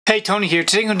Hey, Tony here.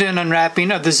 Today I'm going to do an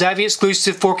unwrapping of the Zavvi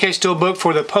exclusive 4K Steelbook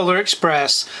for the Polar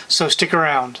Express, so stick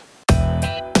around.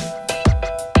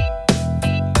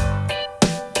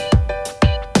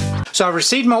 So I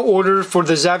received my order for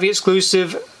the Zavvi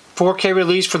exclusive 4K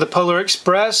release for the Polar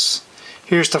Express.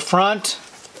 Here's the front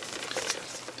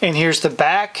and here's the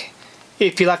back.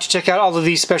 If you'd like to check out all of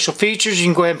these special features, you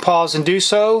can go ahead and pause and do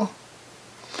so.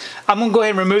 I'm going to go ahead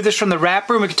and remove this from the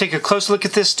wrapper and we can take a close look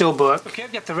at this Steelbook. Okay,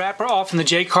 I've got the wrapper off and the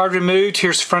J card removed.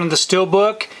 Here's the front of the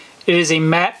Steelbook. It is a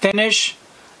matte finish,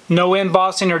 no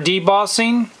embossing or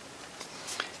debossing.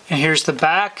 And here's the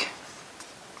back.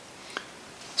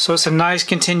 So it's a nice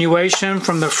continuation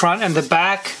from the front and the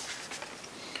back.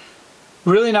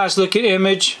 Really nice looking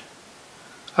image.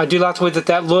 I do like the way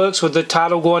that looks with the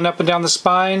title going up and down the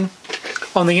spine.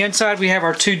 On the inside we have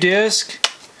our two discs.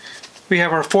 We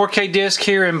have our 4K disc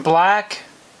here in black,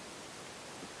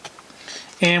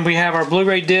 and we have our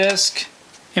Blu-ray disc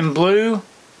in blue.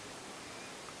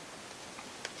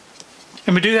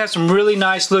 And we do have some really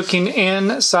nice looking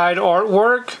inside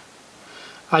artwork.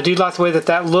 I do like the way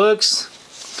that looks.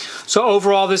 So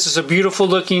overall, this is a beautiful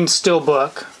looking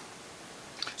Steelbook.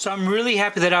 So I'm really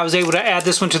happy that I was able to add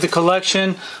this one to the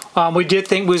collection. We did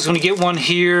think we was going to get one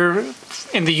here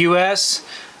in the US,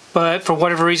 but for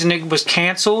whatever reason it was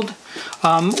canceled.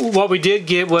 What we did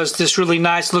get was this really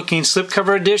nice looking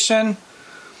slipcover edition.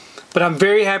 But I'm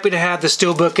very happy to have the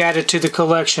Steelbook added to the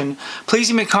collection. Please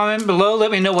leave me a comment below.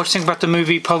 Let me know what you think about the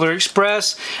movie Polar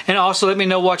Express. And also let me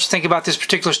know what you think about this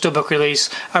particular Steelbook release.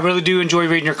 I really do enjoy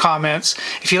reading your comments.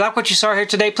 If you like what you saw here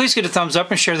today, please give it a thumbs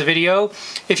up and share the video.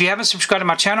 If you haven't subscribed to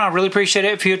my channel, I really appreciate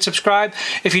it if you would subscribe.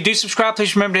 If you do subscribe,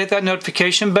 please remember to hit that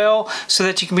notification bell so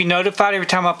that you can be notified every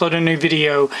time I upload a new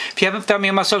video. If you haven't found me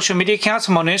on my social media accounts,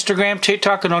 I'm on Instagram,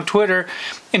 TikTok, and on Twitter.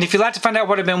 And if you'd like to find out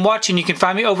what I've been watching, you can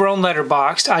find me over on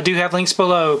Letterboxd. I do have links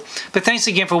below. But thanks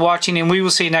again for watching, and we will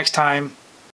see you next time.